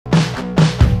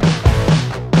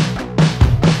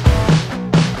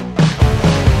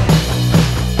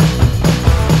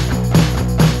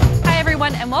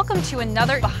to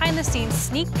another behind-the-scenes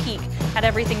sneak peek at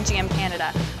everything GM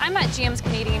Canada. I'm at GM's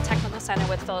Canadian Technical Centre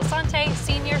with Phil Asante,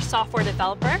 Senior Software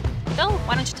Developer. Phil,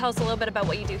 why don't you tell us a little bit about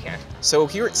what you do here? So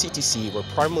here at CTC, we're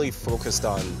primarily focused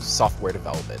on software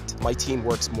development. My team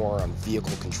works more on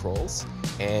vehicle controls,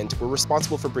 and we're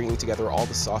responsible for bringing together all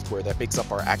the software that makes up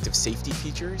our active safety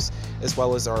features, as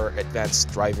well as our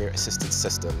advanced driver assistance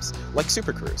systems, like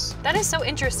Super Cruise. That is so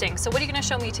interesting. So what are you going to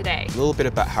show me today? A little bit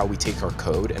about how we take our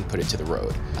code and put it to the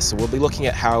road. So we'll be looking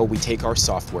at how we take our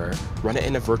software, run it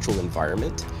in a virtual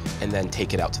environment, and then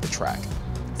take it out to the track.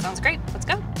 Sounds great. Let's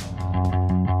go.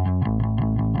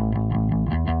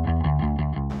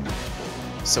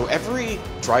 So every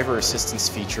driver assistance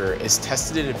feature is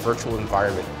tested in a virtual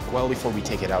environment well before we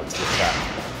take it out to the track.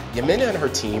 Yamina and her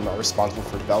team are responsible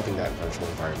for developing that virtual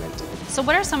environment. So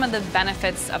what are some of the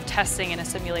benefits of testing in a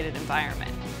simulated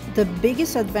environment? The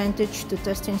biggest advantage to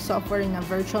testing software in a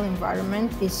virtual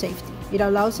environment is safety. It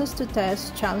allows us to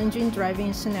test challenging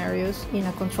driving scenarios in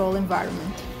a controlled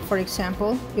environment. For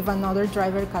example, if another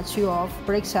driver cuts you off,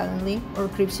 brakes suddenly, or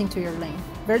creeps into your lane.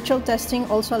 Virtual testing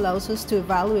also allows us to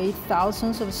evaluate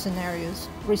thousands of scenarios,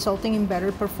 resulting in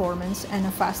better performance and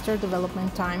a faster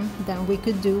development time than we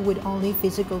could do with only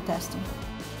physical testing.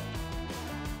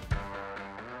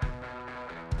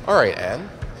 All right, Anne.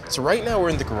 So right now we're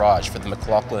in the garage for the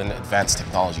McLaughlin Advanced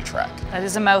Technology track. That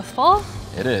is a mouthful.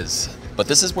 It is. But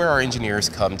this is where our engineers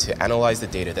come to analyze the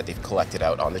data that they've collected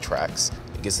out on the tracks.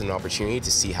 It gives them an opportunity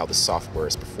to see how the software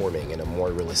is performing in a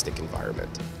more realistic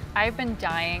environment. I've been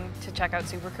dying to check out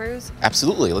Super Cruise.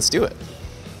 Absolutely, let's do it.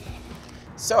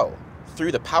 So,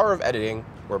 through the power of editing,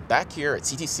 we're back here at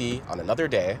CTC on another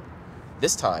day,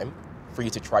 this time for you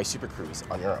to try Super Cruise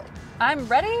on your own. I'm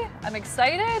ready, I'm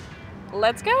excited,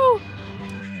 let's go.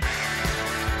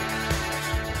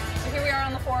 So here we are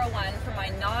on the 401. For my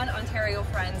non-Ontario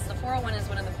friends, the 401 is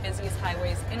one of the busiest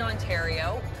highways in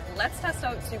Ontario. Let's test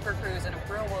out Super Cruise in a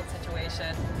real world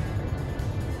situation.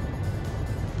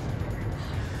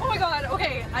 Oh my God,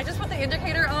 okay, I just put the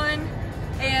indicator on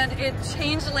and it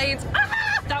changed lanes.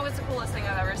 Ah! That was the coolest thing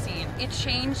I've ever seen. It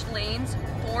changed lanes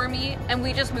for me and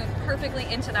we just moved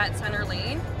perfectly into that center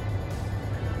lane.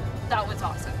 That was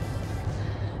awesome.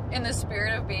 In the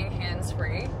spirit of being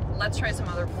hands-free, let's try some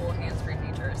other cool hands-free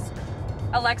features.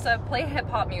 Alexa, play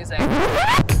hip-hop music.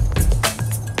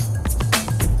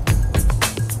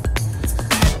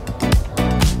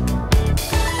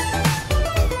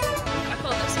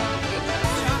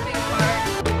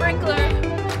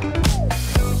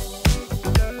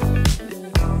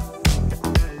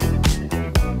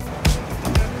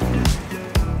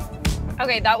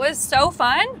 Okay, that was so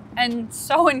fun and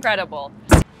so incredible.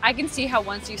 I can see how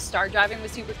once you start driving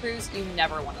with Super Cruise, you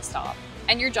never want to stop.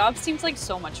 And your job seems like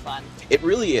so much fun. It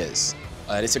really is.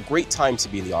 And it's a great time to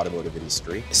be in the automotive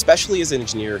industry, especially as an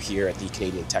engineer here at the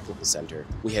Canadian Technical Centre.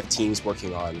 We have teams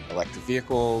working on electric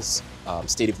vehicles,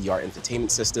 state-of-the-art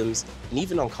infotainment systems, and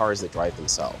even on cars that drive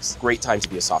themselves. Great time to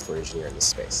be a software engineer in this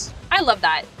space. I love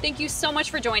that. Thank you so much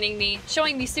for joining me,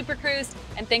 showing me Super Cruise,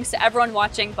 and thanks to everyone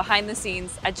watching behind the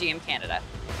scenes at GM Canada.